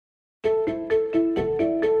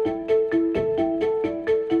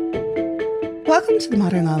Welcome to the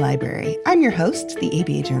Modern Law Library. I'm your host, the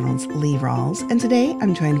ABA Journal's Lee Rawls, and today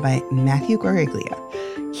I'm joined by Matthew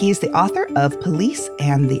Guariglia. He's the author of Police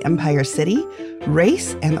and the Empire City,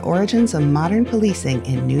 Race and the Origins of Modern Policing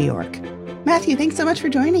in New York. Matthew, thanks so much for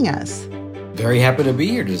joining us. Very happy to be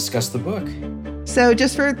here to discuss the book. So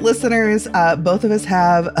just for listeners, both of us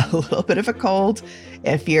have a little bit of a cold.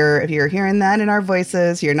 If you're hearing that in our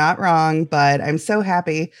voices, you're not wrong, but I'm so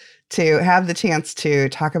happy to have the chance to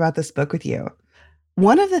talk about this book with you.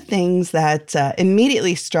 One of the things that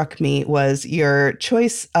immediately struck me was your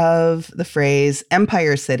choice of the phrase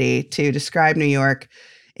Empire City to describe New York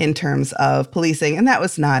in terms of policing. And that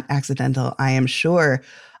was not accidental, I am sure.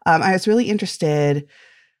 I was really interested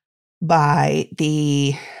by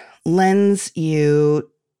the lens you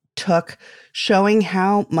took showing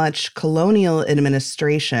how much colonial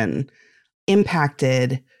administration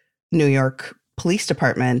impacted New York police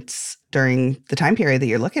departments during the time period that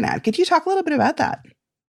you're looking at. Could you talk a little bit about that?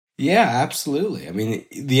 Yeah, absolutely. I mean,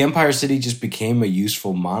 the Empire City just became a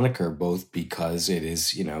useful moniker, both because it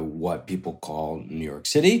is, what people call New York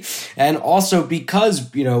City, and also because,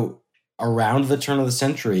 around the turn of the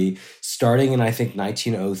century, starting in, I think,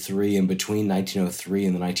 1903 and between 1903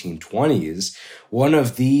 and the 1920s, one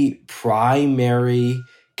of the primary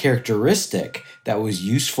characteristic that was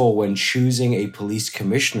useful when choosing a police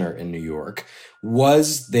commissioner in New York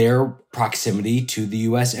was their proximity to the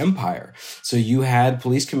U.S. empire. So you had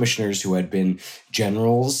police commissioners who had been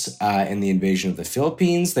generals in the invasion of the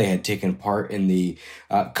Philippines. They had taken part in the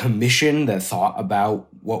commission that thought about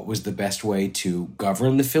what was the best way to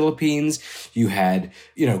govern the Philippines. You had,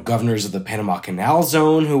 governors of the Panama Canal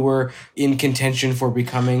Zone who were in contention for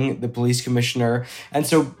becoming the police commissioner. And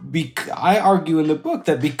so I argue in the book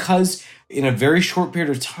that because in a very short period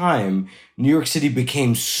of time, New York City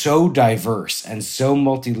became so diverse and so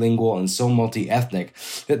multilingual and so multi-ethnic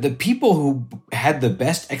that the people who had the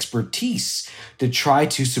best expertise to try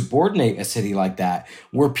to subordinate a city like that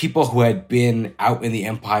were people who had been out in the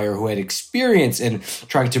empire, who had experience in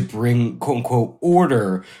trying to bring, quote unquote,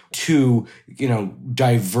 order to,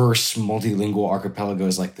 diverse multilingual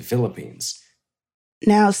archipelagos like the Philippines.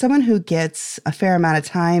 Now, someone who gets a fair amount of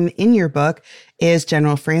time in your book is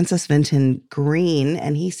General Francis Vinton Green,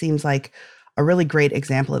 and he seems like a really great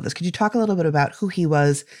example of this. Could you talk a little bit about who he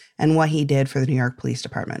was and what he did for the New York Police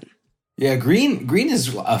Department? Yeah, Green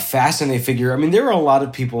is a fascinating figure. I mean, there are a lot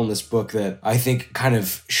of people in this book that I think kind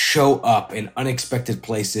of show up in unexpected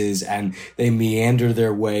places and they meander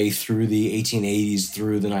their way through the 1880s,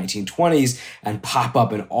 through the 1920s, and pop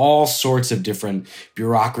up in all sorts of different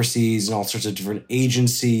bureaucracies and all sorts of different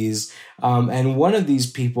agencies. And one of these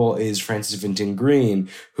people is Francis Vinton Green,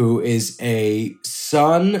 who is a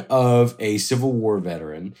son of a Civil War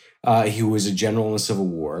veteran. He was a general in the Civil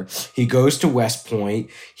War. He goes to West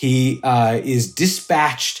Point. He is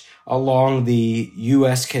dispatched along the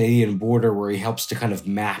U.S.-Canadian border where he helps to kind of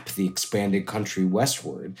map the expanded country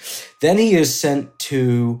westward. Then he is sent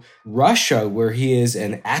to Russia, where he is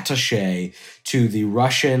an attaché to the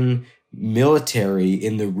Russian military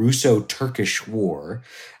in the Russo-Turkish War.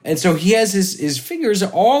 And so he has his fingers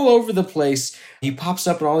all over the place. He pops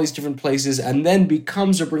up in all these different places and then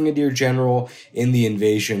becomes a brigadier general in the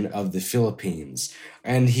invasion of the Philippines.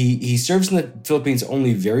 And he serves in the Philippines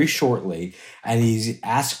only very shortly, and he's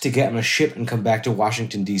asked to get on a ship and come back to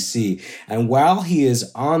Washington, D.C. And while he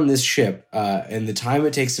is on this ship, and the time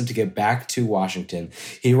it takes him to get back to Washington,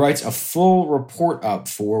 he writes a full report up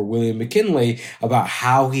for William McKinley about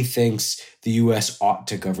how he thinks the U.S. ought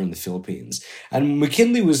to govern the Philippines. And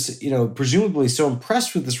McKinley was, presumably so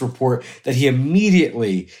impressed with this report that he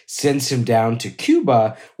immediately sends him down to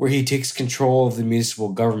Cuba, where he takes control of the municipal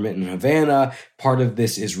government in Havana. Part of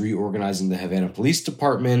this is reorganizing the Havana Police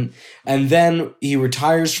Department. And then he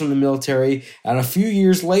retires from the military, and a few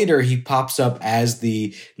years later, he pops up as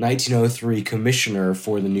the 1903 commissioner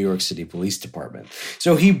for the New York City Police Department.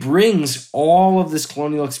 So he brings all of this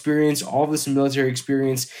colonial experience, all of this military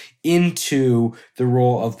experience into the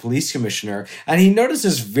role of police commissioner. And he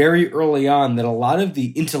notices very early on that a lot of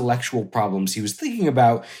the intellectual problems he was thinking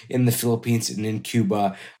about in the Philippines and in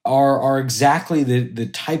Cuba are exactly the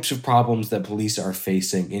types of problems that police are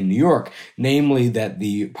facing in New York, namely that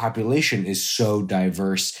the population is so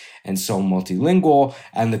diverse and so multilingual,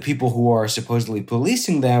 and the people who are supposedly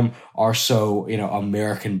policing them are so,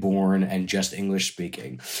 American-born and just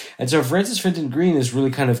English-speaking. And so Francis Vinton Green is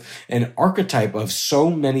really kind of an archetype of so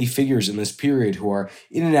many figures in this period who are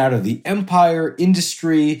in and out of the empire,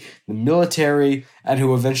 industry, the military, and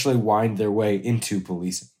who eventually wind their way into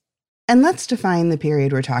policing. And let's define the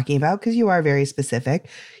period we're talking about, because you are very specific.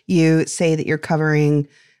 You say that you're covering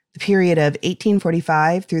the period of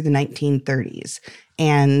 1845 through the 1930s.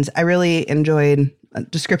 And I really enjoyed a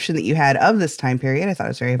description that you had of this time period. I thought it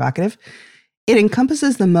was very evocative. It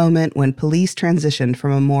encompasses the moment when police transitioned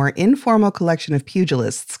from a more informal collection of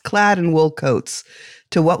pugilists clad in wool coats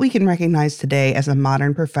to what we can recognize today as a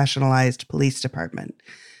modern professionalized police department.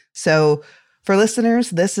 So for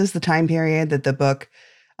listeners, this is the time period that the book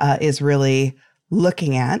is really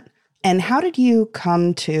looking at. And how did you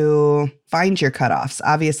come to find your cutoffs?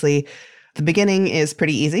 Obviously, the beginning is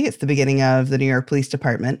pretty easy. It's the beginning of the New York Police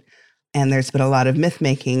Department. And there's been a lot of myth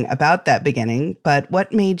making about that beginning. But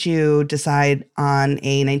what made you decide on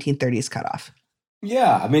a 1930s cutoff?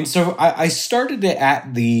 Yeah, I mean, so I started it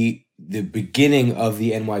at the beginning of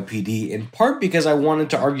the NYPD, in part because I wanted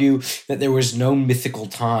to argue that there was no mythical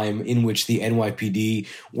time in which the NYPD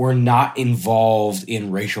were not involved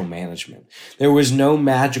in racial management. There was no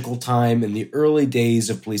magical time in the early days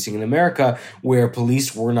of policing in America where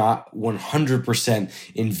police were not 100%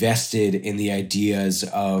 invested in the ideas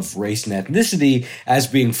of race and ethnicity as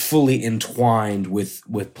being fully entwined with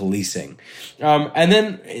policing. And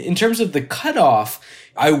then in terms of the cutoff,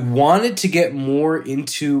 I wanted to get more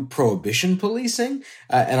into prohibition policing.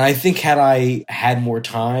 And I think had I had more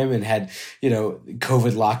time and had,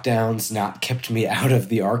 COVID lockdowns not kept me out of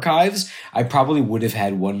the archives, I probably would have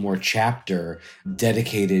had one more chapter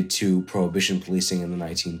dedicated to prohibition policing in the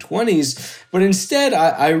 1920s. But instead,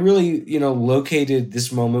 I really, located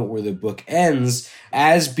this moment where the book ends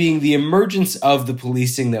as being the emergence of the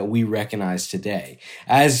policing that we recognize today,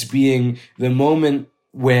 as being the moment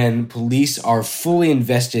when police are fully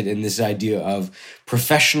invested in this idea of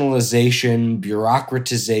professionalization,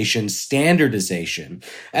 bureaucratization, standardization,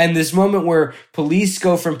 and this moment where police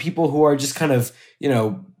go from people who are just kind of,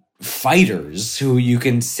 fighters who you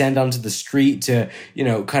can send onto the street to,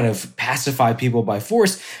 kind of pacify people by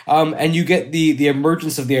force. And you get the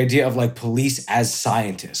emergence of the idea of like police as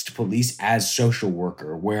scientist, police as social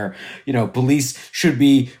worker, where, police should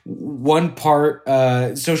be one part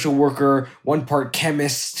social worker, one part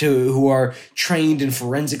chemist who are trained in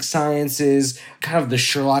forensic sciences, kind of the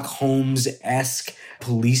Sherlock Holmes-esque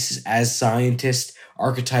police as scientist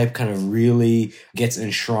archetype kind of really gets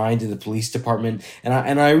enshrined in the police department.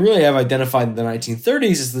 And I really have identified the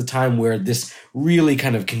 1930s as the time where this really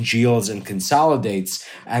kind of congeals and consolidates,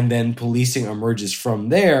 and then policing emerges from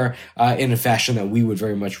there in a fashion that we would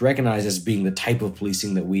very much recognize as being the type of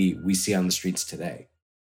policing that we see on the streets today.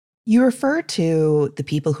 You refer to the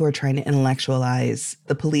people who are trying to intellectualize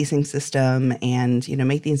the policing system and,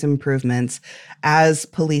 make these improvements as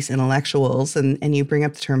police intellectuals, and you bring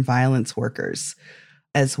up the term violence workers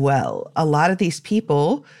as well. A lot of these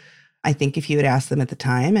people, I think if you had asked them at the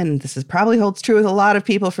time, and this probably holds true with a lot of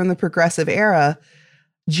people from the progressive era,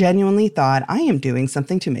 genuinely thought, I am doing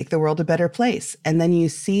something to make the world a better place. And then you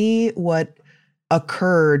see what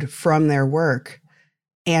occurred from their work,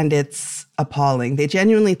 and it's appalling. They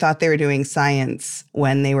genuinely thought they were doing science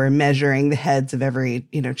when they were measuring the heads of every,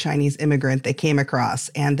 Chinese immigrant they came across,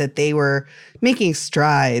 and that they were making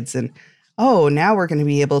strides and now we're going to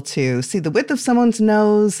be able to see the width of someone's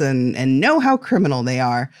nose and know how criminal they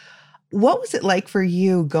are. What was it like for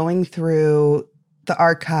you going through the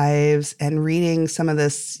archives and reading some of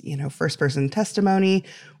this, first-person testimony?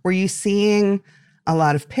 Were you seeing a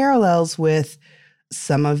lot of parallels with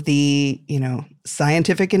some of the,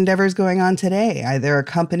 scientific endeavors going on today? There are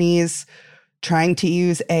companies trying to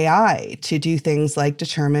use AI to do things like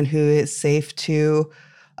determine who is safe to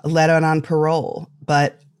let on parole,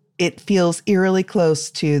 but it feels eerily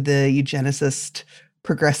close to the eugenicist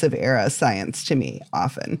progressive era science to me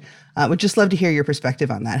often. Would just love to hear your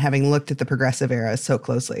perspective on that, having looked at the progressive era so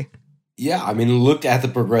closely. Yeah, I mean, looked at the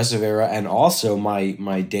progressive era, and also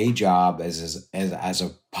my day job as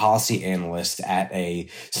a policy analyst at a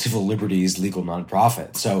civil liberties legal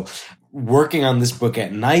nonprofit. So working on this book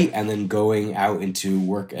at night and then going out into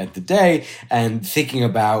work at the day and thinking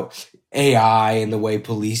about AI and the way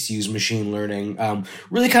police use machine learning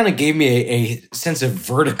really kind of gave me a sense of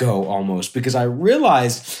vertigo almost, because I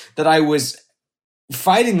realized that I was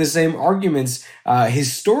fighting the same arguments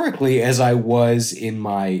historically as I was in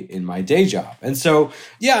my day job. And so,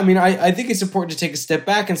 yeah, I mean, I think it's important to take a step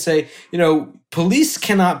back and say, police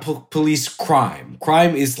cannot police crime.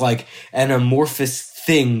 Crime is like an amorphous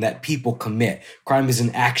thing that people commit. Crime is an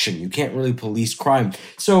action. You can't really police crime.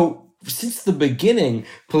 So since the beginning,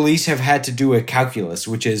 police have had to do a calculus,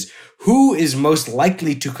 which is who is most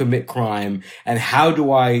likely to commit crime and how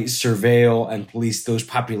do I surveil and police those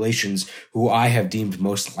populations who I have deemed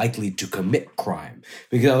most likely to commit crime?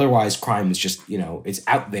 Because otherwise crime is just, it's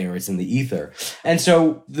out there, it's in the ether. And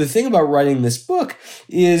so the thing about writing this book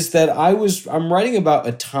is that I'm writing about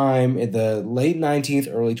a time in the late 19th,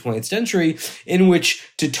 early 20th century in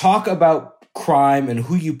which to talk about crime and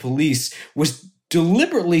who you police was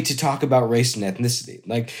deliberately to talk about race and ethnicity.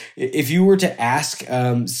 Like, if you were to ask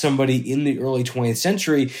somebody in the early 20th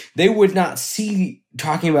century, they would not see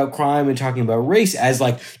talking about crime and talking about race as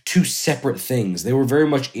like two separate things. They were very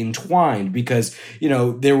much entwined because,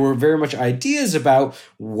 there were very much ideas about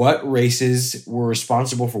what races were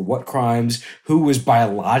responsible for what crimes, who was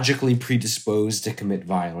biologically predisposed to commit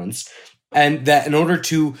violence. And that in order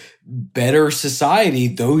to better society,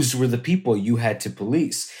 those were the people you had to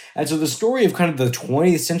police. And so the story of kind of the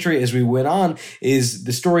 20th century as we went on is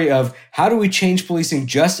the story of how do we change policing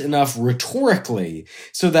just enough rhetorically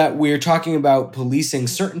so that we're talking about policing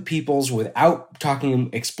certain peoples without talking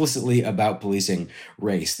explicitly about policing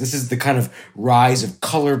race. This is the kind of rise of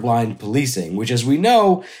colorblind policing, which, as we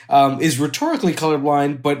know, is rhetorically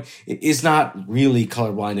colorblind, but it is not really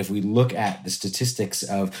colorblind if we look at the statistics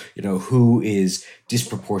of, who is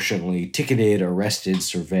disproportionately ticketed, arrested,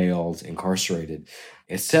 surveilled, incarcerated,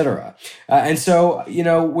 etc. And so,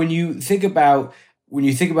 when you think about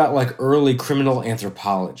like early criminal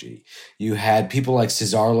anthropology, you had people like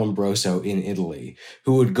Cesare Lombroso in Italy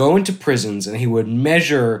who would go into prisons and he would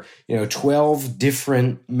measure, 12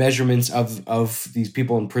 different measurements of these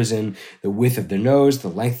people in prison: the width of their nose, the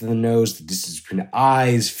length of the nose, the distance between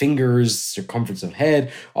eyes, fingers, circumference of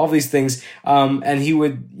head, all these things. And he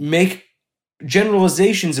would make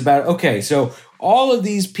generalizations about, okay, so all of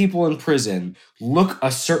these people in prison look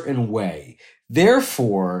a certain way.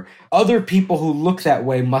 Therefore, other people who look that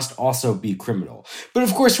way must also be criminal. But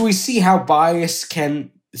of course, we see how bias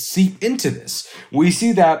can seep into this. We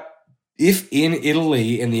see that if in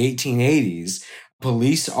Italy in the 1880s,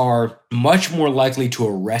 police are much more likely to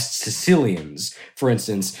arrest Sicilians, for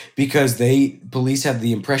instance, because police have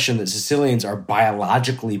the impression that Sicilians are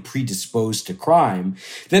biologically predisposed to crime,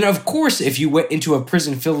 then of course, if you went into a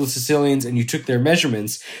prison filled with Sicilians and you took their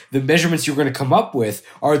measurements, the measurements you're going to come up with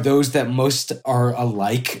are those that most are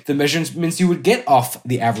alike the measurements you would get off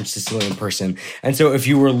the average Sicilian person. And so if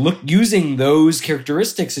you were using those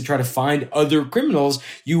characteristics to try to find other criminals,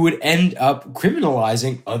 you would end up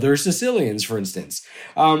criminalizing other Sicilians, for instance.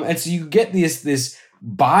 And so you get this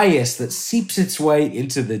bias that seeps its way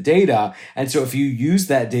into the data. And so if you use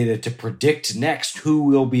that data to predict next who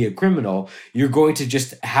will be a criminal, you're going to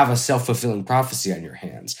just have a self-fulfilling prophecy on your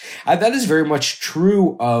hands. And that is very much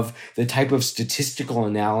true of the type of statistical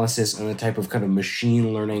analysis and the type of kind of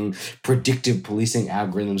machine learning predictive policing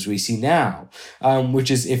algorithms we see now, which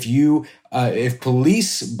is if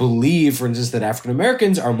police believe, for instance, that African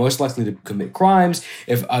Americans are most likely to commit crimes,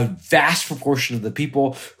 if a vast proportion of the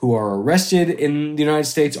people who are arrested in the United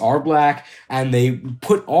States are black, and they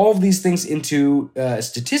put all of these things into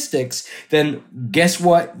statistics, then guess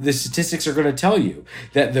what the statistics are going to tell you?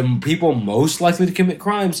 That the people most likely to commit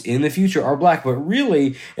crimes in the future are black. But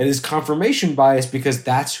really, it is confirmation bias because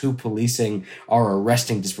that's who policing are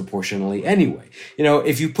arresting disproportionately anyway.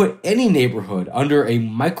 If you put any neighborhood under a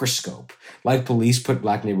microscope, like police put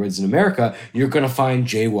black neighborhoods in America, you're going to find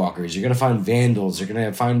jaywalkers, you're going to find vandals, you're going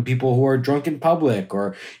to find people who are drunk in public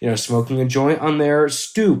or, smoking a joint on their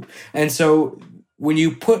stoop. And so when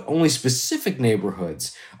you put only specific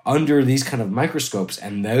neighborhoods under these kind of microscopes,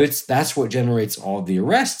 and that's what generates all the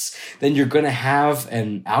arrests, then you're going to have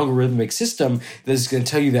an algorithmic system that is going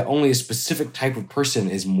to tell you that only a specific type of person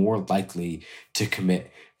is more likely to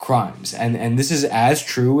commit crimes. And this is as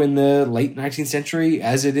true in the late 19th century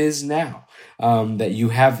as it is now. That you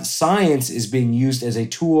have science is being used as a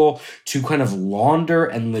tool to kind of launder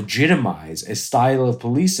and legitimize a style of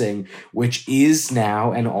policing, which is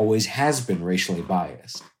now and always has been racially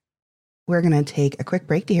biased. We're going to take a quick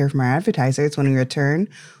break to hear from our advertisers. When we return,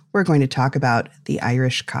 we're going to talk about the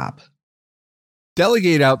Irish cop.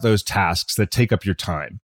 Delegate out those tasks that take up your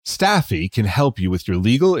time. Staffy can help you with your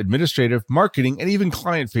legal, administrative, marketing, and even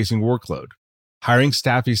client-facing workload. Hiring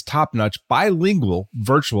Staffy's top-notch bilingual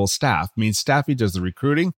virtual staff means Staffy does the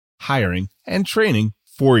recruiting, hiring, and training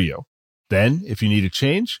for you. Then, if you need a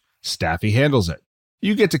change, Staffy handles it.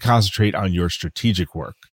 You get to concentrate on your strategic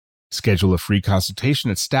work. Schedule a free consultation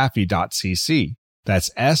at staffy.cc. That's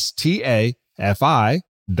STAFI.cc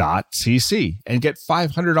and get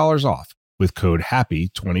 $500 off with code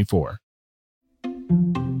HAPPY24.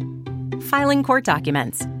 Filing court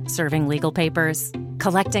documents, serving legal papers,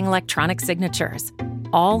 collecting electronic signatures.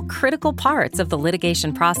 all critical parts of the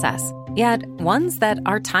litigation process, yet ones that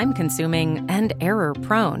are time-consuming and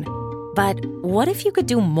error-prone. But what if you could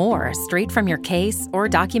do more straight from your case or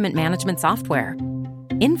document management software?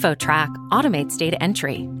 InfoTrack automates data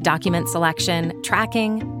entry, document selection,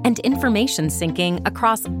 tracking, and information syncing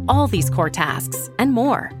across all these core tasks and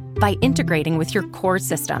more by integrating with your core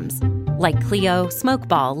systems like Clio,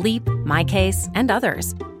 Smokeball, Leap, MyCase, and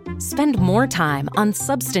others. Spend more time on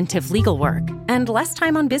substantive legal work and less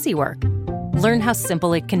time on busy work. Learn how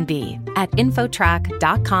simple it can be at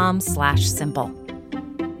infotrack.com/simple.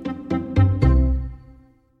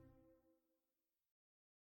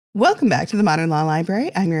 Welcome back to the Modern Law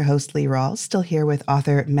Library. I'm your host, Lee Rawls, still here with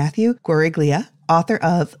author Matthew Guariglia, author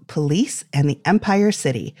of Police and the Empire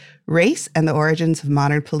City, Race and the Origins of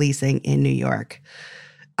Modern Policing in New York.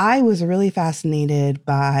 I was really fascinated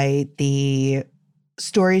by the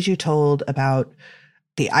stories you told about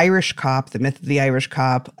the Irish cop, the myth of the Irish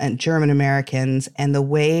cop, and German Americans, and the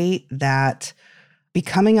way that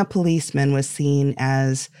becoming a policeman was seen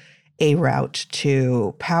as a route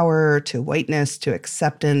to power, to whiteness, to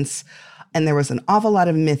acceptance. And there was an awful lot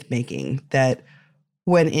of myth-making that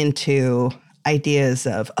went into ideas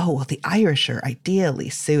of, oh, well, the Irish are ideally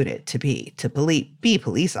suited to be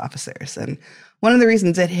police officers. And one of the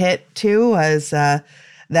reasons it hit, too, was that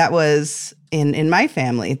was in my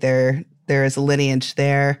family. There is a lineage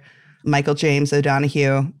there. Michael James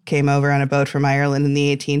O'Donoghue came over on a boat from Ireland in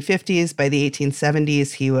the 1850s. By the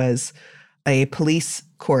 1870s, he was a police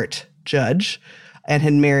court judge and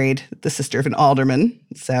had married the sister of an alderman.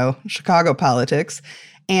 So Chicago politics.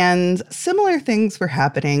 And similar things were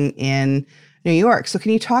happening in New York. So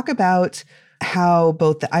can you talk about how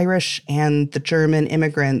both the Irish and the German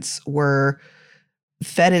immigrants were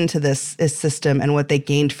fed into this system and what they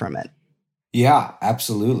gained from it? Yeah,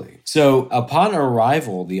 absolutely. So upon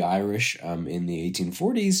arrival, the Irish in the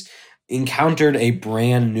 1840s encountered a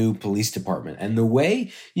brand new police department. And the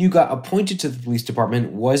way you got appointed to the police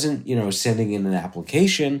department wasn't, sending in an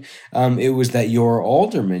application. It was that your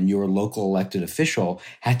alderman, your local elected official,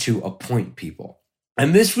 had to appoint people.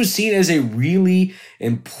 And this was seen as a really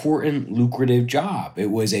important, lucrative job. It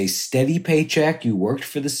was a steady paycheck. You worked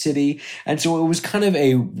for the city. And so it was kind of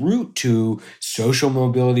a route to social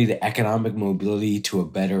mobility, to economic mobility, to a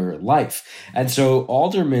better life. And so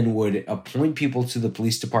aldermen would appoint people to the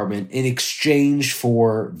police department in exchange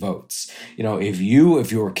for votes. If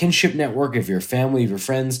your kinship network, if your family, if your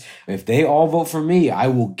friends, if they all vote for me, I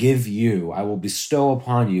will bestow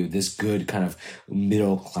upon you this good kind of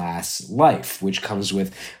middle class life, which comes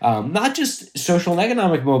with not just social and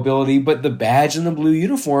economic mobility, but the badge and the blue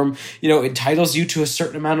uniform, entitles you to a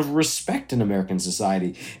certain amount of respect in American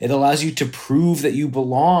society. It allows you to prove that you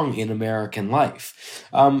belong in American life.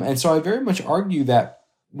 And so I very much argue that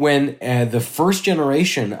when the first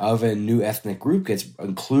generation of a new ethnic group gets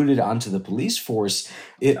included onto the police force,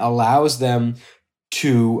 it allows them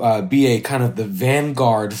to be a kind of the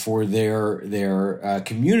vanguard for their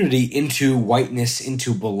community into whiteness,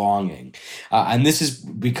 into belonging. And this is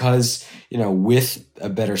because, with a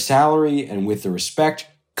better salary and with the respect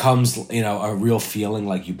comes, a real feeling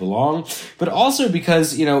like you belong. But also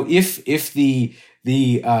because, if the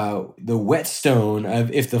whetstone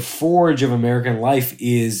if the forge of American life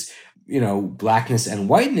is, blackness and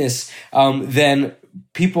whiteness, then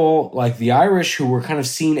people like the Irish, who were kind of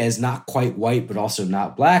seen as not quite white, but also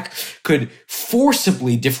not black, could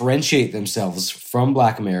forcibly differentiate themselves from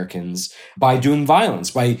Black Americans by doing violence,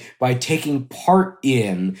 by taking part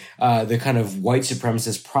in the kind of white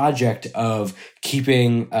supremacist project of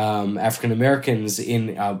keeping African Americans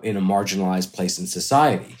in a marginalized place in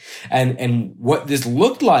society. And what this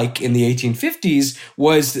looked like in the 1850s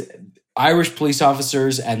was Irish police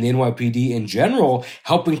officers and the NYPD in general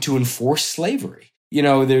helping to enforce slavery.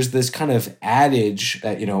 There's this kind of adage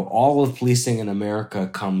that, all of policing in America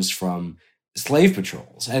comes from slave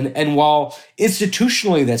patrols. And while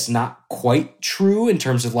institutionally that's not quite true in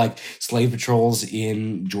terms of like slave patrols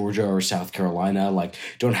in Georgia or South Carolina,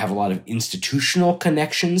 don't have a lot of institutional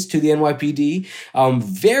connections to the NYPD,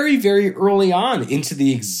 very, very early on into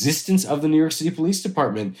the existence of the New York City Police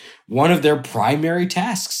Department, one of their primary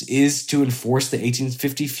tasks is to enforce the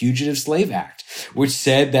 1850 Fugitive Slave Act, which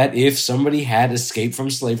said that if somebody had escaped from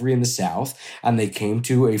slavery in the South and they came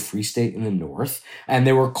to a free state in the North and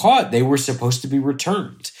they were caught, they were supposed to be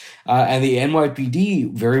returned. And the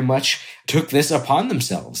NYPD very much took this upon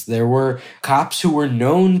themselves. There were cops who were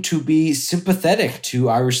known to be sympathetic to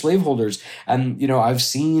Irish slaveholders. And, I've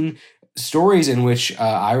seen stories in which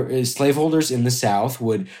slaveholders in the South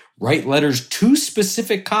would write letters to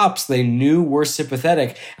specific cops they knew were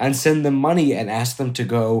sympathetic and send them money and ask them to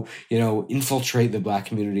go, infiltrate the Black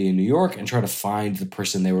community in New York and try to find the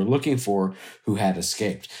person they were looking for who had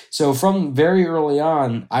escaped. So from very early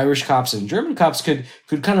on, Irish cops and German cops could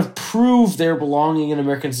kind of prove their belonging in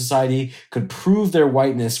American society, could prove their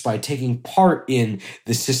whiteness by taking part in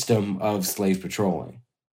the system of slave patrolling.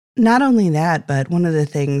 Not only that, but one of the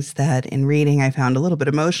things that in reading I found a little bit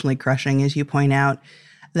emotionally crushing is you point out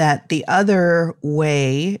that the other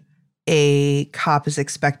way a cop is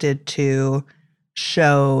expected to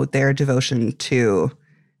show their devotion to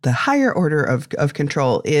the higher order of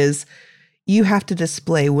control is you have to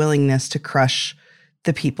display willingness to crush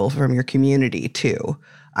the people from your community too.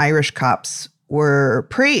 Irish cops were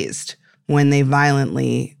praised when they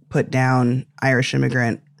violently put down Irish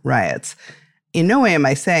immigrant riots. In no way am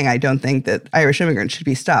I saying I don't think that Irish immigrants should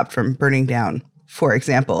be stopped from burning down, for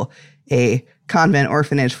example, a convent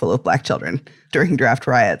orphanage full of Black children during draft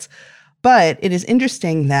riots. But it is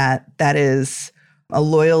interesting that that is a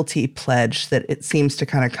loyalty pledge that it seems to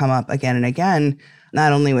kind of come up again and again,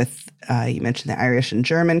 not only with, you mentioned the Irish and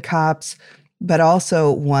German cops, but also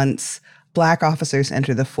once Black officers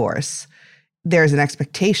enter the force, there's an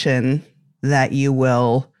expectation that you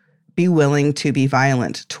will be willing to be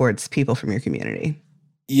violent towards people from your community.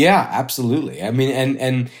 Yeah, absolutely. I mean,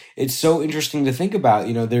 and it's so interesting to think about,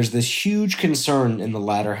 there's this huge concern in the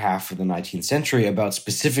latter half of the 19th century about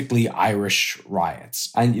specifically Irish riots.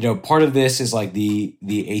 And, part of this is like the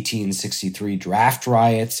 1863 draft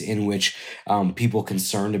riots in which people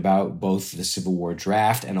concerned about both the Civil War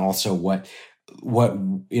draft and also what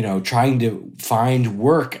trying to find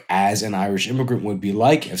work as an Irish immigrant would be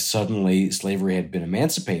like if suddenly slavery had been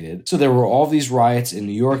emancipated. So there were all these riots in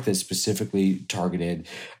New York that specifically targeted,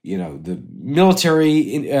 the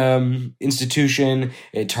military institution.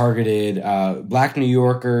 It targeted Black New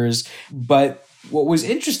Yorkers. But what was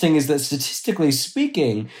interesting is that statistically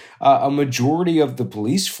speaking, a majority of the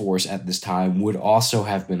police force at this time would also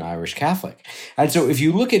have been Irish Catholic. And so if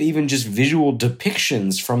you look at even just visual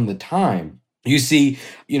depictions from the time, you see,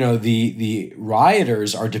 the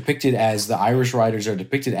rioters are depicted as, the Irish rioters are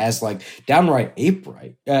depicted as like downright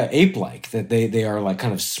ape-like, that they are like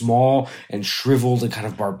kind of small and shriveled and kind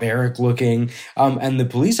of barbaric looking. And the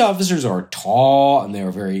police officers are tall and they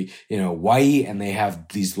are very, white, and they have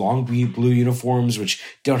these long blue uniforms which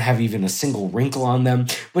don't have even a single wrinkle on them.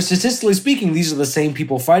 But statistically speaking, these are the same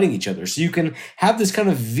people fighting each other. So you can have this kind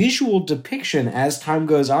of visual depiction as time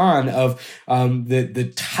goes on of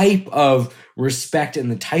the type of respect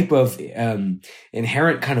and the type of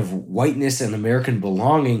inherent kind of whiteness and American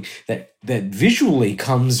belonging that visually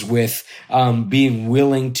comes with being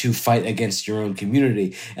willing to fight against your own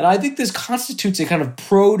community. And I think this constitutes a kind of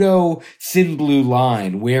proto thin blue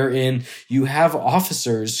line wherein you have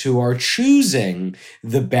officers who are choosing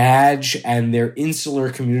the badge and their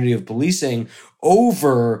insular community of policing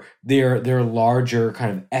over their larger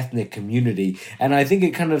kind of ethnic community. And I think it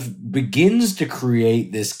kind of begins to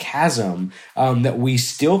create this chasm that we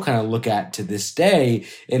still kind of look at to this day,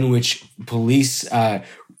 in which police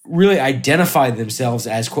really identify themselves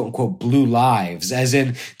as quote unquote blue lives, as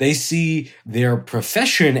in they see their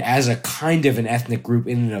profession as a kind of an ethnic group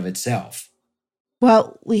in and of itself.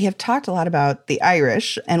 Well, we have talked a lot about the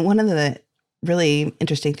Irish, and one of the really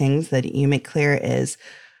interesting things that you make clear is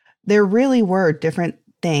there really were different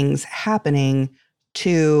things happening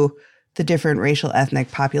to the different racial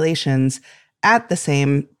ethnic populations at the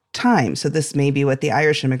same time. So this may be what the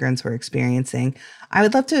Irish immigrants were experiencing. I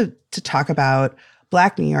would love to talk about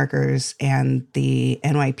Black New Yorkers and the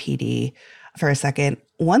NYPD for a second.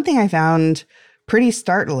 One thing I found pretty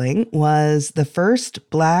startling was the first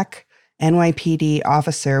Black NYPD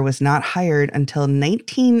officer was not hired until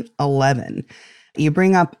 1911. You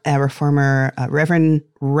bring up a reformer, Reverend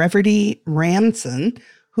Reverdy Ramson,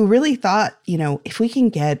 who really thought, if we can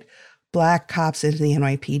get Black cops into the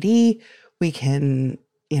NYPD, we can,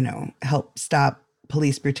 help stop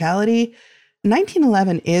police brutality.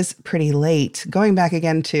 1911 is pretty late. Going back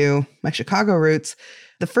again to my Chicago roots,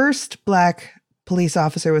 the first Black police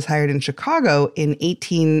officer was hired in Chicago in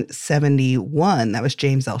 1871. That was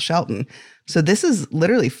James L. Shelton. So this is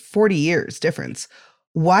literally 40 years difference.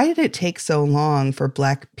 Why did it take so long for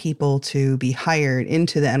Black people to be hired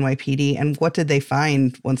into the NYPD, and what did they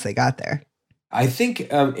find once they got there? I think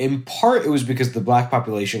in part it was because the black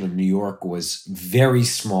population of New York was very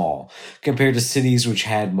small compared to cities which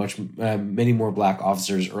had many more black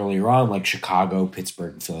officers earlier on, like Chicago,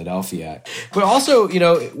 Pittsburgh, and Philadelphia. But also,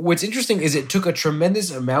 what's interesting is it took a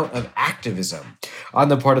tremendous amount of activism on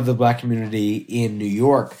the part of the black community in New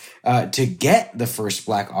York to get the first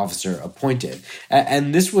black officer appointed.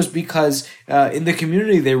 And this was because in the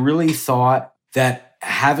community, they really thought that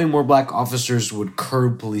having more black officers would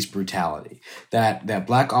curb police brutality, that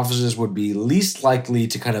black officers would be least likely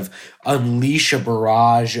to kind of unleash a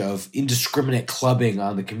barrage of indiscriminate clubbing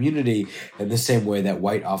on the community in the same way that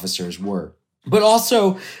white officers were. But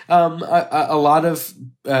also a lot of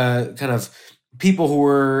kind of people who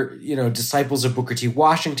were, disciples of Booker T.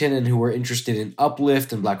 Washington and who were interested in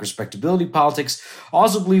uplift and black respectability politics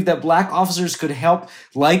also believed that black officers could help,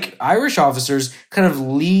 like Irish officers, kind of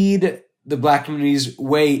lead the black community's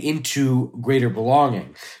way into greater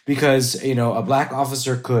belonging, because a black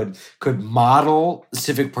officer could model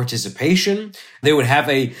civic participation. They would have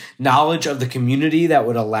a knowledge of the community that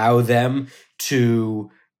would allow them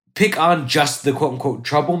to pick on just the quote unquote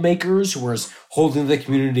troublemakers who were holding the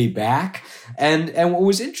community back. And what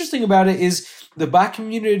was interesting about it is the black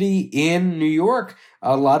community in New York,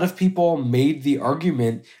 a lot of people made the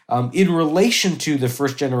argument in relation to the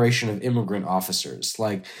first generation of immigrant officers.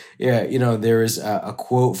 Like, there is a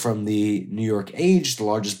quote from the New York Age, the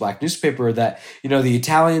largest black newspaper, that, the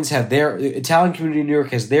Italian community in New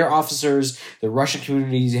York has their officers, the Russian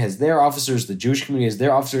community has their officers, the Jewish community has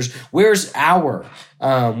their officers. Where's our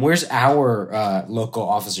local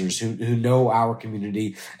officers who know our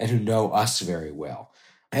community and who know us very well?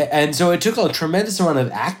 And so it took a tremendous amount of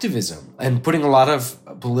activism and putting a lot of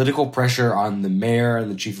political pressure on the mayor and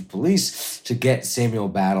the chief of police to get Samuel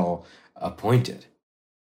Battle appointed.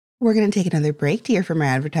 We're going to take another break to hear from our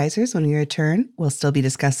advertisers. When we return, we'll still be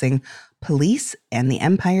discussing police and the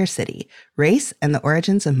Empire City, race and the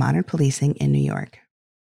origins of modern policing in New York.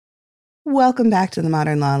 Welcome back to the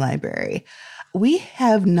Modern Law Library. We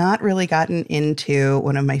have not really gotten into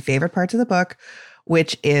one of my favorite parts of the book,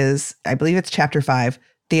 which is, I believe it's chapter 5,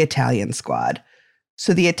 the Italian Squad.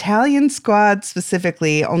 So the Italian Squad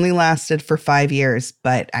specifically only lasted for 5 years,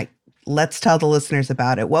 but let's tell the listeners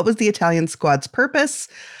about it. What was the Italian Squad's purpose?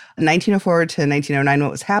 1904 to 1909,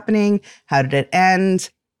 what was happening? How did it end?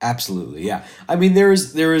 Absolutely, yeah. I mean, there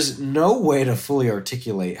is no way to fully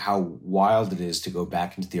articulate how wild it is to go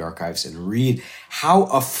back into the archives and read how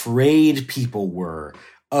afraid people were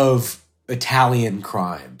of Italian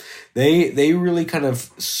crime. They really kind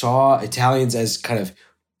of saw Italians as kind of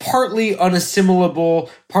partly unassimilable,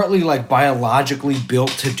 partly like biologically built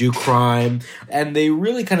to do crime. And they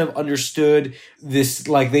really kind of understood this,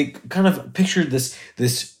 like they kind of pictured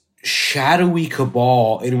this shadowy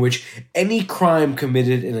cabal in which any crime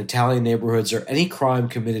committed in Italian neighborhoods or any crime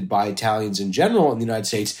committed by Italians in general in the United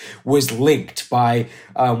States was linked by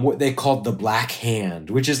what they called the Black Hand,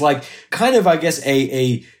 which is like kind of, I guess,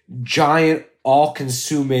 a giant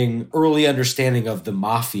all-consuming early understanding of the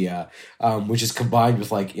mafia, which is combined with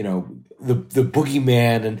the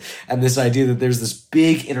boogeyman and this idea that there's this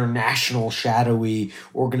big international shadowy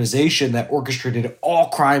organization that orchestrated all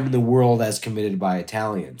crime in the world as committed by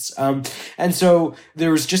Italians. And so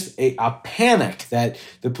there was just a panic that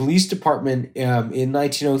the police department in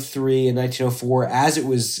 1903 and 1904, as it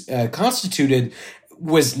was constituted,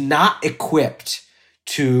 was not equipped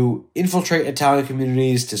to infiltrate Italian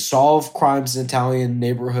communities, to solve crimes in Italian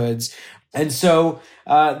neighborhoods. And so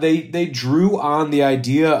they drew on the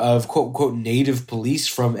idea of quote unquote native police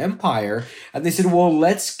from Empire. And they said, well,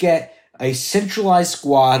 let's get a centralized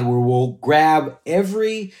squad where we'll grab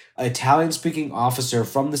every Italian-speaking officer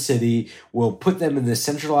from the city, we'll put them in the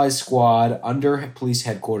centralized squad under police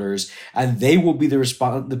headquarters, and they will be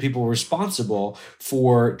the people responsible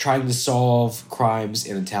for trying to solve crimes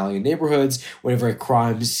in Italian neighborhoods. Whenever a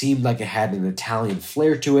crime seemed like it had an Italian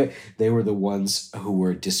flair to it, they were the ones who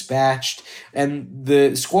were dispatched. And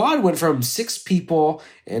the squad went from 6 people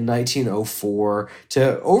in 1904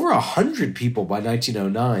 to over 100 people by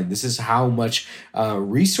 1909. This is how much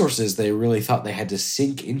resources they really thought they had to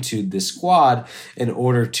sink into this squad in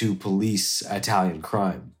order to police Italian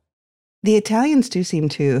crime. The Italians do seem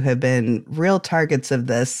to have been real targets of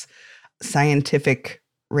this scientific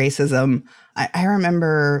racism. I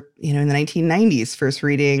remember, in the 1990s, first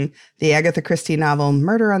reading the Agatha Christie novel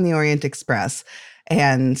Murder on the Orient Express.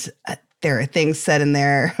 And there are things said in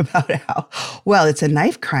there about how, well, it's a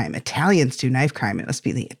knife crime. Italians do knife crime. It must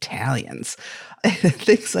be the Italians.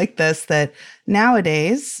 Things like this that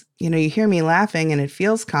nowadays, you hear me laughing and it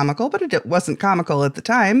feels comical, but it wasn't comical at the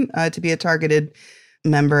time to be a targeted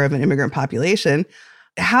member of an immigrant population.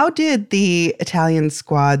 How did the Italian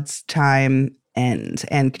squad's time end?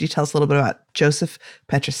 And could you tell us a little bit about Joseph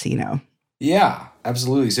Petrosino? Yeah,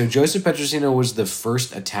 absolutely. So Joseph Petrosino was the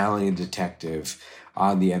first Italian detective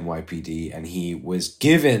on the NYPD, and he was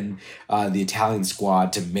given the Italian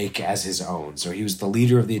squad to make as his own. So he was the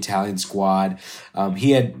leader of the Italian squad.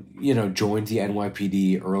 He had, joined the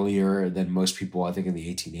NYPD earlier than most people, I think in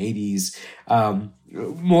the 1880s,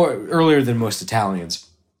 more earlier than most Italians.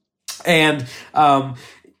 And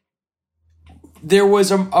there was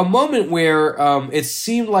a moment where it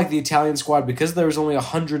seemed like the Italian squad, because there was only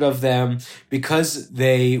 100 of them, because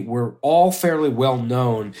they were all fairly well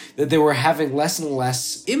known, that they were having less and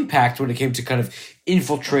less impact when it came to kind of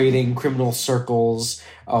infiltrating criminal circles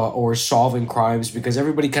or solving crimes, because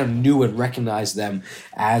everybody kind of knew and recognized them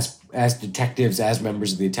as detectives, as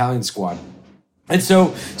members of the Italian squad. And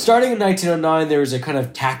so starting in 1909, there was a kind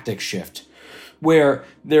of tactic shift where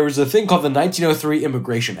there was a thing called the 1903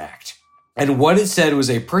 Immigration Act. And what it said was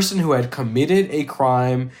a person who had committed a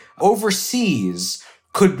crime overseas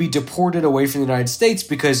could be deported away from the United States,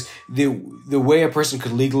 because the way a person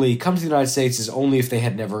could legally come to the United States is only if they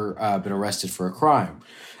had never been arrested for a crime.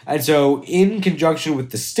 And so in conjunction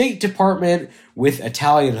with the State Department, with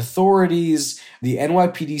Italian authorities, the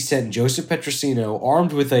NYPD sent Joseph Petrosino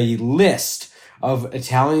armed with a list of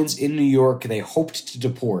Italians in New York they hoped to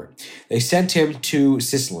deport. They sent him to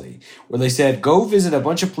Sicily, where they said, go visit a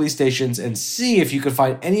bunch of police stations and see if you can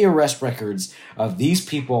find any arrest records of these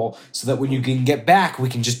people, so that when you can get back, we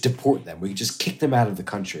can just deport them. We can just kick them out of the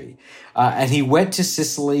country. And he went to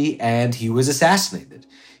Sicily, and he was assassinated.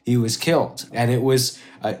 He was killed. And it was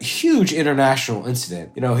a huge international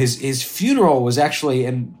incident. His funeral was actually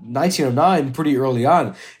in 1909, pretty early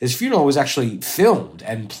on. His funeral was actually filmed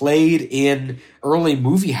and played in early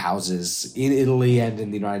movie houses in Italy and in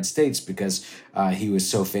the United States, because he was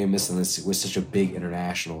so famous and this was such a big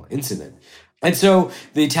international incident. And so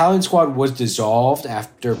the Italian squad was dissolved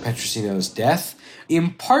after Petrosino's death,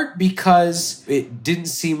 in part because it didn't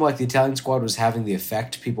seem like the Italian squad was having the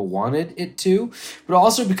effect people wanted it to, but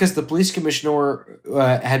also because the police commissioner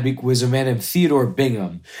was a man named Theodore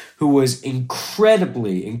Bingham, who was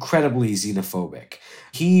incredibly xenophobic.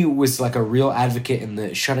 He was like a real advocate in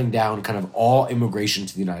the shutting down kind of all immigration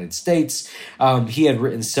to the United States. He had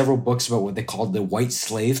written several books about what they called the white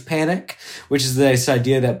slave panic, which is this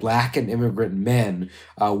idea that black and immigrant men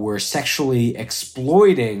were sexually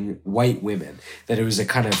exploiting white women, that it was a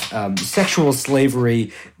kind of sexual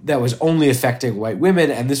slavery that was only affecting white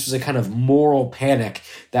women, and this was a kind of moral panic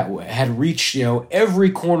that had reached, every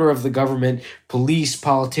corner of the government, police,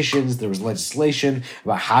 politicians. There was legislation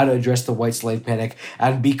about how to address the white slave panic.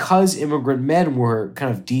 And because immigrant men were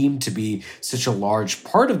kind of deemed to be such a large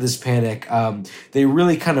part of this panic, they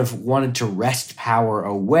really kind of wanted to wrest power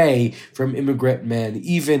away from immigrant men,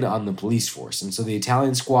 even on the police force. And so the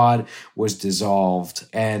Italian squad was dissolved,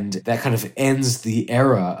 and that kind of ends the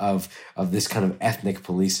era of this kind of ethnic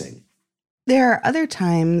policing. There are other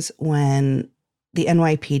times when the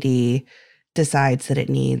NYPD decides that it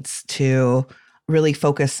needs to really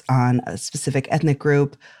focus on a specific ethnic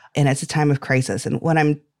group, and it's a time of crisis. And what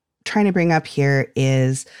I'm trying to bring up here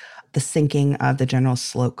is the sinking of the General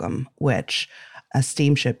Slocum, which a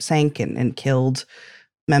steamship sank and killed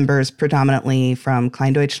members predominantly from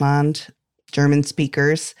Kleindeutschland, German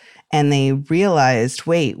speakers, and they realized,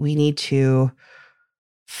 wait, we need to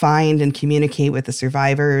find and communicate with the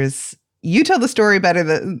survivors. We'll tell the story better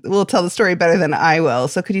than I will.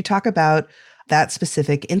 So could you talk about that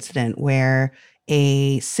specific incident where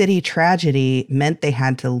a city tragedy meant they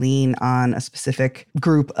had to lean on a specific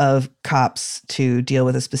group of cops to deal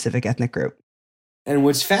with a specific ethnic group? And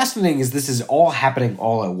what's fascinating is this is all happening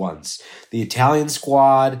all at once. The Italian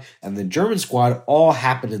squad and the German squad all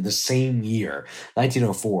happened in the same year,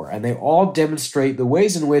 1904. And they all demonstrate the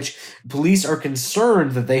ways in which police are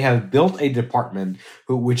concerned that they have built a department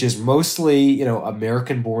which is mostly,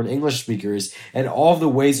 American-born English speakers, and all the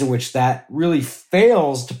ways in which that really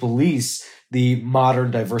fails to police the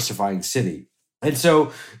modern diversifying city. And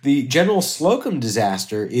so the General Slocum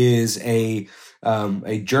disaster is a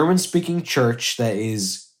German-speaking church that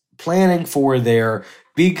is planning for their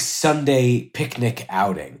big Sunday picnic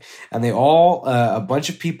outing. And they all, a bunch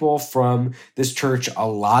of people from this church, a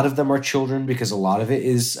lot of them are children because a lot of it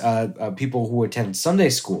is people who attend Sunday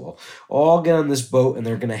school, all get on this boat and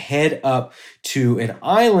they're going to head up to an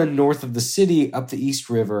island north of the city, up the East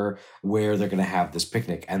River, where they're going to have this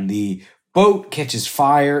picnic. And the boat catches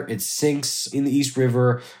fire. It sinks in the East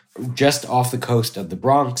River just off the coast of the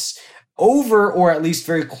Bronx. over, or at least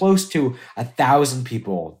very close to, 1,000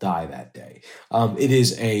 people die that day. It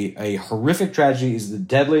is a horrific tragedy. It is the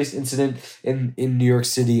deadliest incident in New York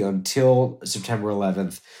City until September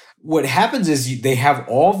 11th. What happens is they have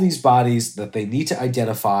all these bodies that they need to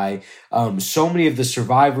identify. So many of the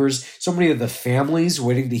survivors, so many of the families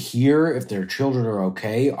waiting to hear if their children are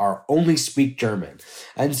okay are only speak German.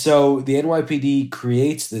 And so the NYPD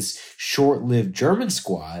creates this short-lived German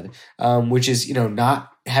squad, which is,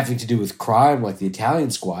 not having to do with crime like the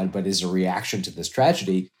Italian squad, but is a reaction to this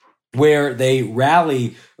tragedy, where they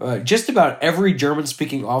rally just about every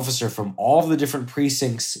German-speaking officer from all of the different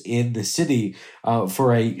precincts in the city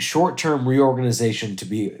for a short-term reorganization to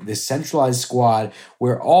be this centralized squad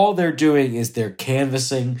where all they're doing is they're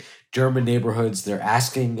canvassing German neighborhoods. They're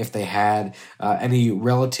asking if they had any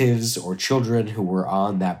relatives or children who were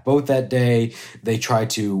on that boat that day. They try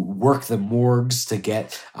to work the morgues to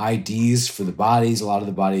get IDs for the bodies. A lot of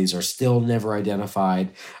the bodies are still never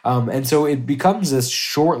identified. And so it becomes this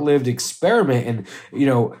short-lived experiment and,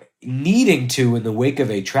 needing to, in the wake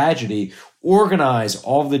of a tragedy, organize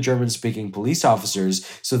all of the German-speaking police officers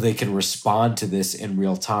so they can respond to this in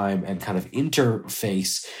real time and kind of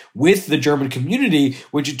interface with the German community,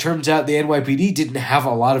 which it turns out the NYPD didn't have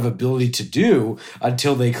a lot of ability to do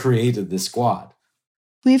until they created this squad.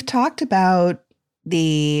 We've talked about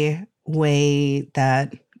the way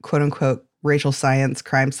that, quote unquote, racial science,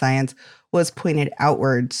 crime science was pointed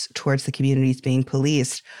outwards towards the communities being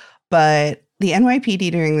policed. But the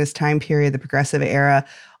NYPD during this time period, the progressive era,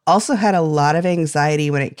 also had a lot of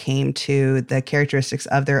anxiety when it came to the characteristics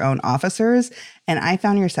of their own officers. And I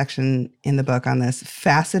found your section in the book on this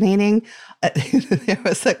fascinating. There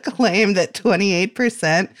was a claim that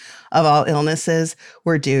 28% of all illnesses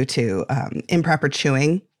were due to improper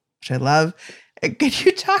chewing, which I love. Could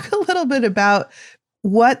you talk a little bit about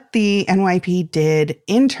what the NYPD did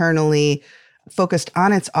internally, focused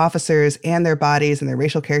on its officers and their bodies and their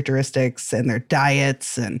racial characteristics and their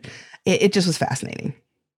diets? And it just was fascinating.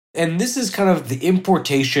 And this is kind of the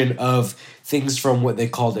importation of things from what they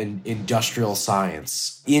called industrial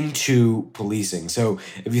science into policing. So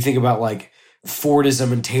if you think about like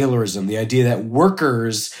Fordism and Taylorism, the idea that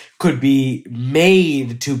workers could be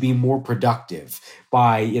made to be more productive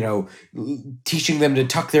by, teaching them to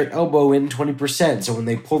tuck their elbow in 20%. So when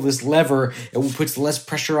they pull this lever, it puts less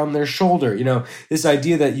pressure on their shoulder. This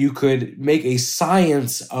idea that you could make a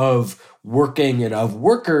science of working and of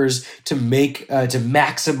workers to make to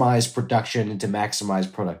maximize production and to maximize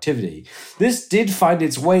productivity. This did find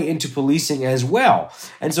its way into policing as well.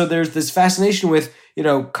 And so there's this fascination with,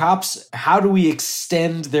 cops, how do we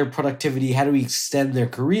extend their productivity? How do we extend their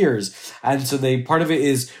careers? And so part of it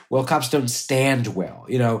is, well, cops don't stand well,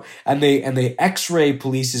 and they x-ray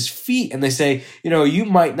police's feet and they say, you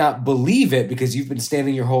might not believe it because you've been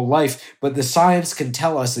standing your whole life, but the science can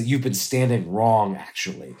tell us that you've been standing wrong,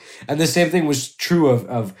 actually. And the same thing was true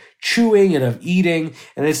of chewing and of eating.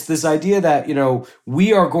 And it's this idea that,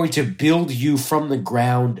 we are going to build you from the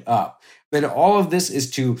ground up. And all of this is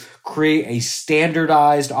to create a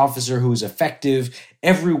standardized officer who is effective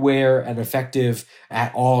everywhere and effective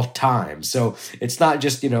at all times. So it's not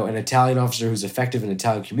just, an Italian officer who's effective in an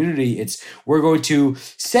Italian community. It's we're going to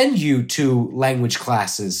send you to language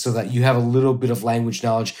classes so that you have a little bit of language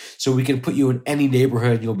knowledge so we can put you in any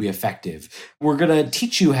neighborhood and you'll be effective. We're going to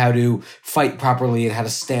teach you how to fight properly and how to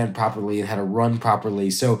stand properly and how to run properly.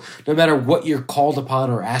 So no matter what you're called upon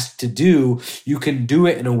or asked to do, you can do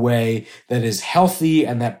it in a way that is healthy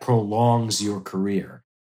and that prolongs your career.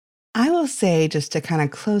 I will say, just to kind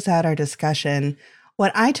of close out our discussion,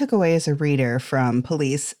 what I took away as a reader from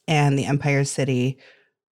Police and the Empire City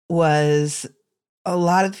was a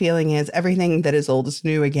lot of the feeling is everything that is old is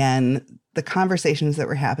new again. The conversations that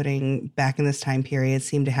were happening back in this time period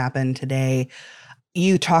seem to happen today.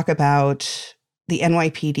 You talk about the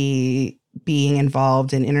NYPD being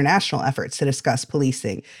involved in international efforts to discuss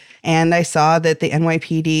policing. And I saw that the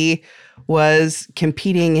NYPD was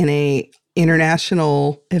competing in a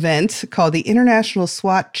international event called the International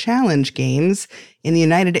SWAT Challenge Games in the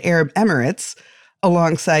United Arab Emirates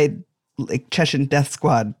alongside like Chechen Death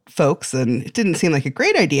Squad folks. And it didn't seem like a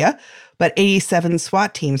great idea, but 87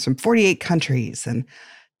 SWAT teams from 48 countries. And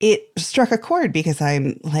it struck a chord because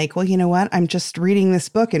I'm like, well, you know what? I'm just reading this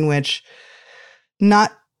book in which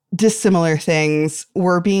not dissimilar things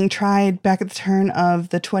were being tried back at the turn of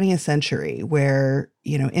the 20th century where,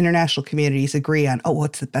 international communities agree on,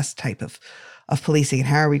 what's the best type of policing and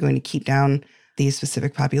how are we going to keep down these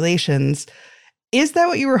specific populations? Is that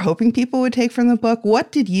what you were hoping people would take from the book?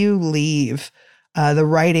 What did you leave the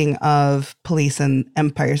writing of Police and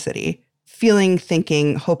Empire City feeling,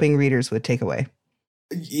 thinking, hoping readers would take away?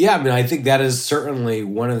 Yeah, I mean, I think that is certainly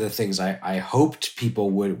one of the things I hoped people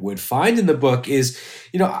would find in the book is,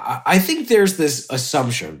 I think there's this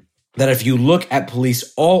assumption that if you look at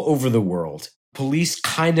police all over the world, police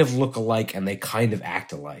kind of look alike and they kind of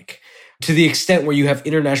act alike. To the extent where you have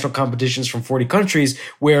international competitions from 40 countries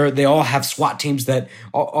where they all have SWAT teams that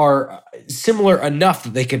are similar enough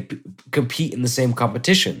that they could compete in the same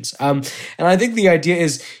competitions. And I think the idea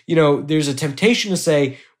is, there's a temptation to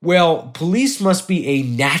say, well, police must be a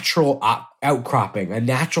natural outcropping, a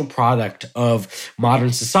natural product of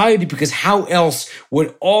modern society, because how else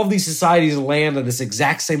would all these societies land on this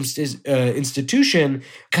exact same institution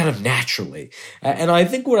kind of naturally? And I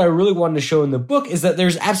think what I really wanted to show in the book is that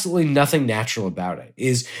there's absolutely nothing natural about it.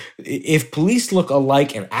 Is if police look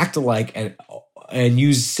alike and act alike and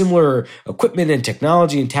use similar equipment and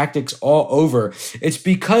technology and tactics all over, it's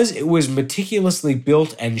because it was meticulously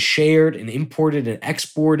built and shared and imported and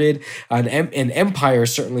exported. And empire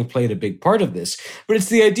certainly played a big part of this. But it's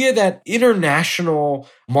the idea that international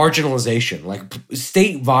marginalization, like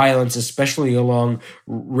state violence, especially along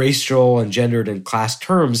racial and gendered and class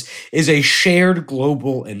terms, is a shared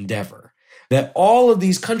global endeavor. That all of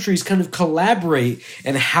these countries kind of collaborate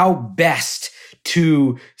in how best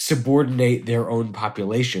to subordinate their own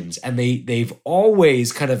populations. And they've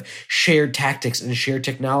always kind of shared tactics and shared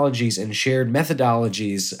technologies and shared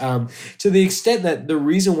methodologies, to the extent that the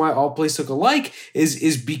reason why all police look alike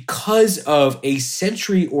is because of a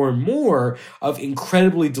century or more of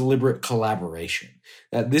incredibly deliberate collaboration.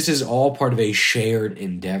 That this is all part of a shared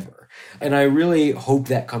endeavor. And I really hope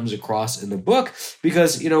that comes across in the book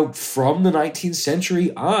because, from the 19th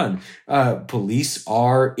century on, police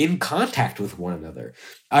are in contact with one another.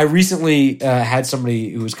 I recently had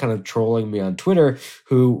somebody who was kind of trolling me on Twitter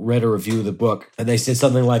who read a review of the book, and they said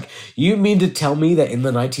something like, "You mean to tell me that in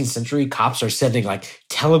the 19th century, cops are sending like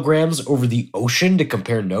telegrams over the ocean to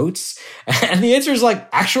compare notes?" And the answer is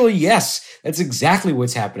actually, yes, that's exactly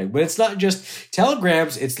what's happening. But it's not just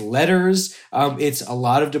telegrams, it's letters. It's a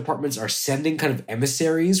lot of departments are sending kind of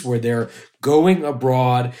emissaries where they're going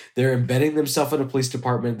abroad, they're embedding themselves in a police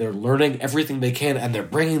department, they're learning everything they can, and they're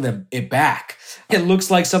bringing it back. It looks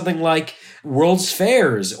like something like World's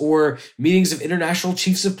Fairs or meetings of international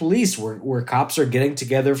chiefs of police where cops are getting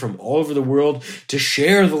together from all over the world to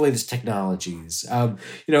share the latest technologies.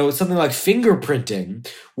 Something like fingerprinting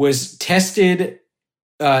was tested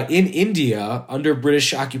in India under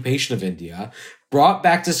British occupation of India, brought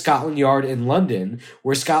back to Scotland Yard in London,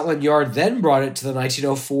 where Scotland Yard then brought it to the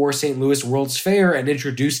 1904 St. Louis World's Fair and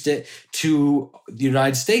introduced it to the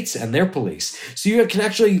United States and their police. So you can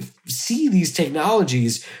actually see these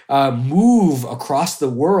technologies move across the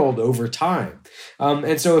world over time.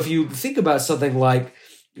 And so if you think about something like,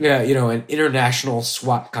 an international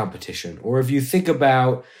SWAT competition, or if you think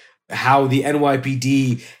about how the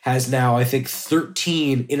NYPD has now, I think,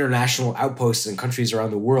 13 international outposts in countries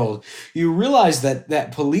around the world, you realize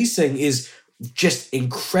that policing is just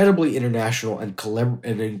incredibly international and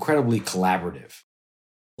incredibly collaborative.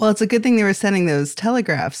 Well, it's a good thing they were sending those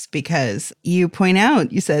telegraphs because you point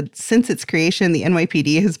out, you said, since its creation, the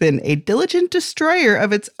NYPD has been a diligent destroyer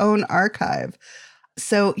of its own archive.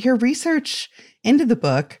 So your research into the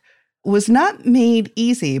book was not made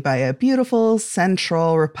easy by a beautiful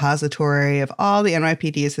central repository of all the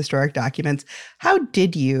NYPD's historic documents. How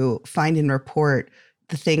did you find and report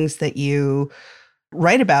the things that you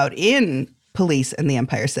write about in Police and the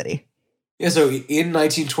Empire City? Yeah, so in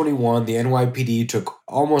 1921, the NYPD took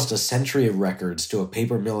almost a century of records to a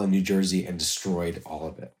paper mill in New Jersey and destroyed all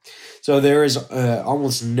of it. So there is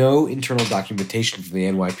almost no internal documentation from the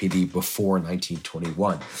NYPD before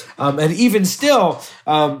 1921. And even still,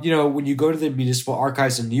 when you go to the municipal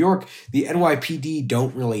archives in New York, the NYPD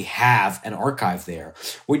don't really have an archive there.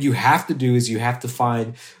 What you have to do is you have to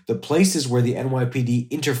find the places where the NYPD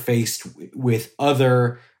interfaced with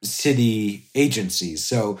other city agencies.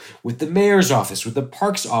 So with the mayor's office, with the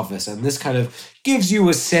parks office, and this kind of gives you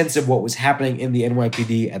a sense of what was happening in the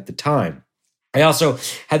NYPD at the time. I also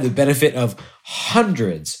had the benefit of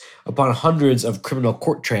hundreds upon hundreds of criminal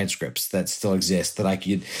court transcripts that still exist that I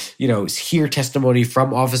could, hear testimony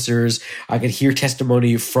from officers. I could hear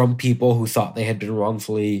testimony from people who thought they had been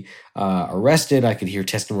wrongfully arrested. I could hear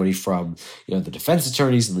testimony from, the defense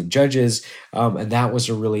attorneys and the judges. And that was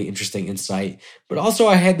a really interesting insight. But also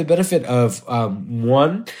I had the benefit of,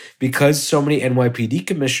 one, because so many NYPD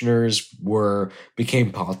commissioners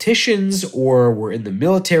became politicians or were in the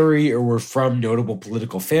military or were from notable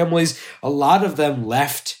political families, a lot of them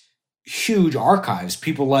left huge archives.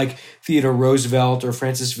 People like Theodore Roosevelt or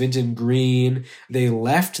Francis Vinton Green, they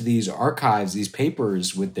left these archives, these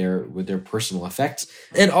papers with their personal effects.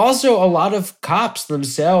 And also a lot of cops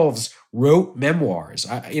themselves wrote memoirs.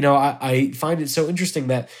 I find it so interesting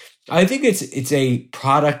that I think it's a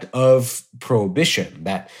product of Prohibition,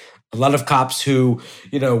 that a lot of cops who,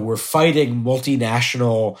 were fighting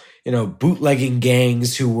multinational, bootlegging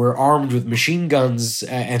gangs who were armed with machine guns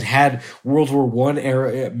and had World War I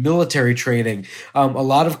era military training. A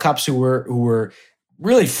lot of cops who were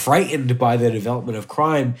really frightened by the development of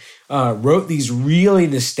crime wrote these really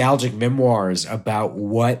nostalgic memoirs about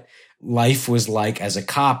what life was like as a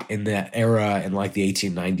cop in that era in like the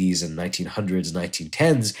 1890s and 1900s,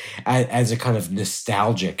 1910s as a kind of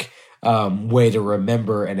nostalgic way to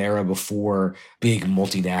remember an era before big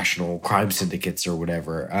multinational crime syndicates or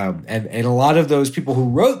whatever. And a lot of those people who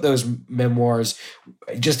wrote those memoirs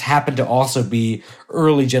just happened to also be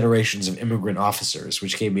early generations of immigrant officers,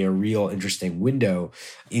 which gave me a real interesting window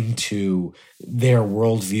into their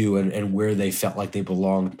worldview and where they felt like they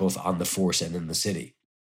belonged both on the force and in the city.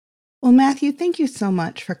 Well, Matthew, thank you so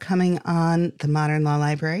much for coming on the Modern Law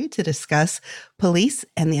Library to discuss police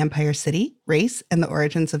and the Empire City, race, and the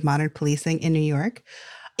origins of modern policing in New York.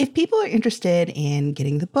 If people are interested in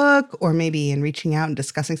getting the book or maybe in reaching out and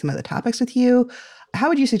discussing some of the topics with you, how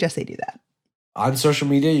would you suggest they do that? On social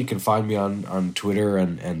media, you can find me on Twitter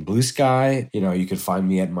and Blue Sky. You can find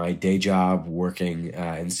me at my day job working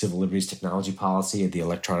in civil liberties technology policy at the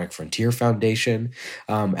Electronic Frontier Foundation.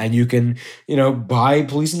 And you can, buy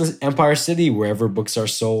Police in the Empire City wherever books are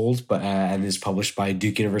sold, and is published by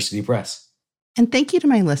Duke University Press. And thank you to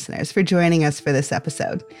my listeners for joining us for this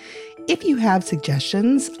episode. If you have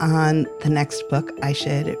suggestions on the next book I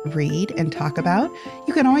should read and talk about,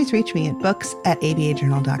 you can always reach me at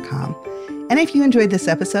books@abajournal.com. And if you enjoyed this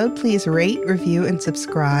episode, please rate, review, and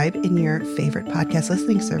subscribe in your favorite podcast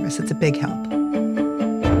listening service. It's a big help.